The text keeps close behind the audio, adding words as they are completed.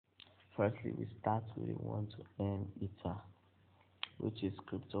Firstly, we start with the one to earn Ether, which is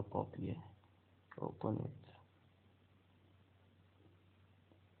CryptoPop here. Open it.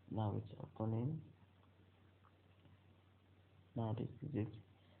 Now it's opening. Now this is it.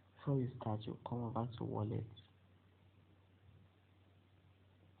 Before you start, you come over to wallet.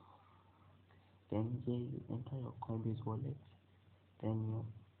 Then here you enter your Coinbase wallet. Then you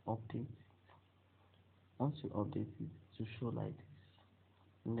update it. Once you update it to show like this,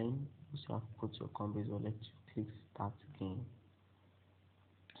 and then once you have put your Coinbase wallet, you click start game.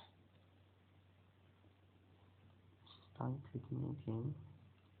 Start clicking again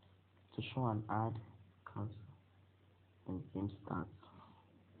to show an ad, cancel, and the game starts.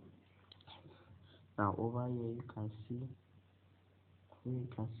 Now over here you can see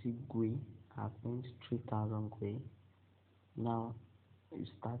GUI. I've earned 3,000 GUI. Now you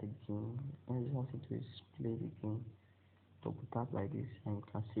start the game, and you want to display the game. Double tap like this, and you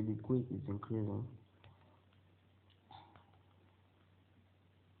can see the GUI is increasing.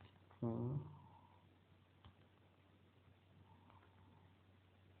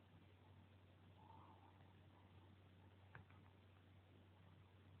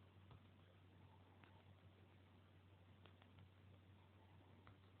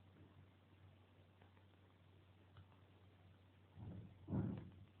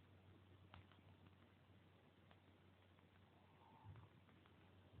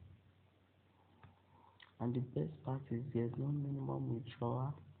 And the best part is there's no minimum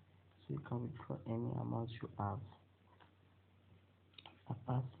withdrawal, so you can withdraw any amount you have. I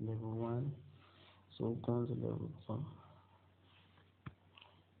passed level 1, so we've gone to level 2.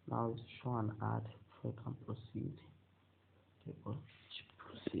 Now it's show an ad before you can proceed. Okay,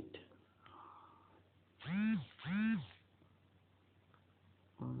 proceed.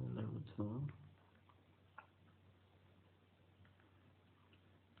 On level 2.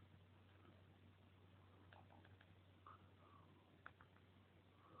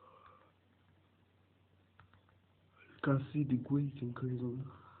 You can see the GUI is increasing.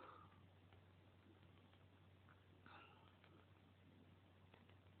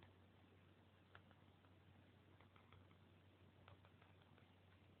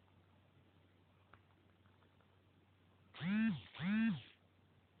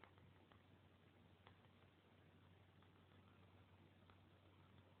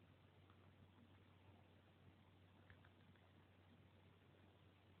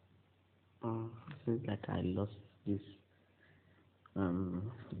 Seems like I lost this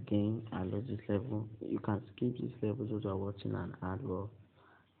game. I lost this level. You can skip this level if you are watching an ad, but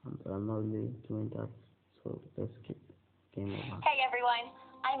I'm not really doing that, so let's skip. Game over. Hey everyone,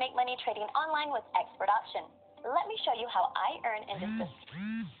 I make money trading online with expert option. Let me show you how I earn in this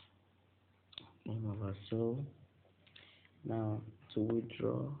system. Game over. So now to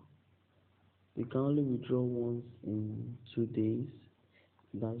withdraw, you can only withdraw once in 2 days.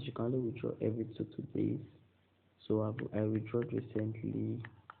 That you can only withdraw every 2 days. So I withdrawed recently,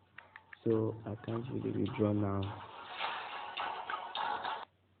 so I can't really withdraw now.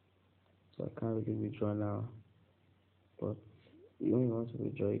 But when you want to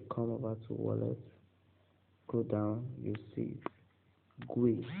withdraw, you come over to wallet, go down, you see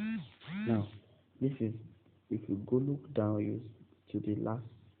GUI. Now this is, if you go look down to the last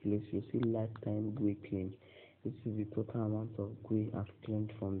place, you see lifetime GUI claimed. This is the total amount of GUI I've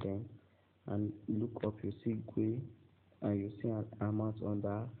claimed from them. And look up, you see GUI, and you see an amount on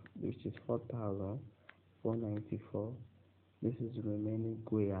that, which is 4,494. This is the remaining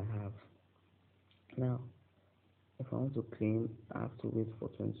GUI I have. Now if I want to claim, I have to wait for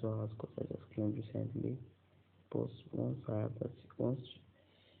 24 hours because I just claimed recently. But once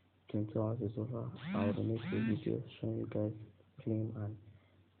 24 hours is over, I will make a video showing you guys claim and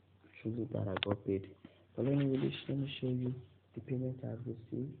truly that I got paid. But let me show you the payment I've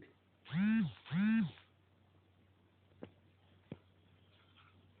received.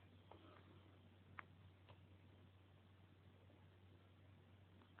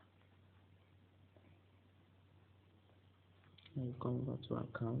 Now you come over to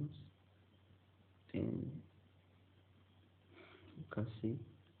accounts, then you can see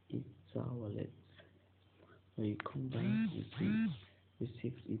it's our wallet. When you come down, you see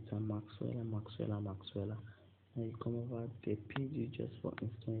received Ether Maxwell. Now you come over, they paid you just for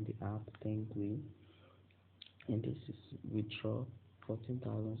installing the app, 10 GUI, and this is withdraw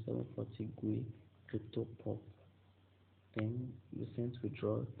 14,740 GUI CryptoPop. Then you sent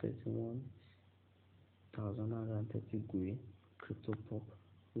withdraw 31,930 GUI CryptoPop,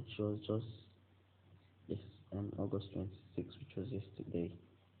 which was just August 26, which was yesterday.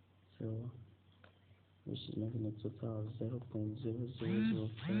 So which is making a total of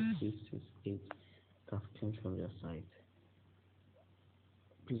 0.0004668 that came from their site.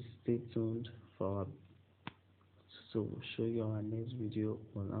 Please stay tuned for our so we'll show you our next video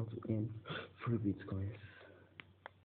on how to earn free bitcoins.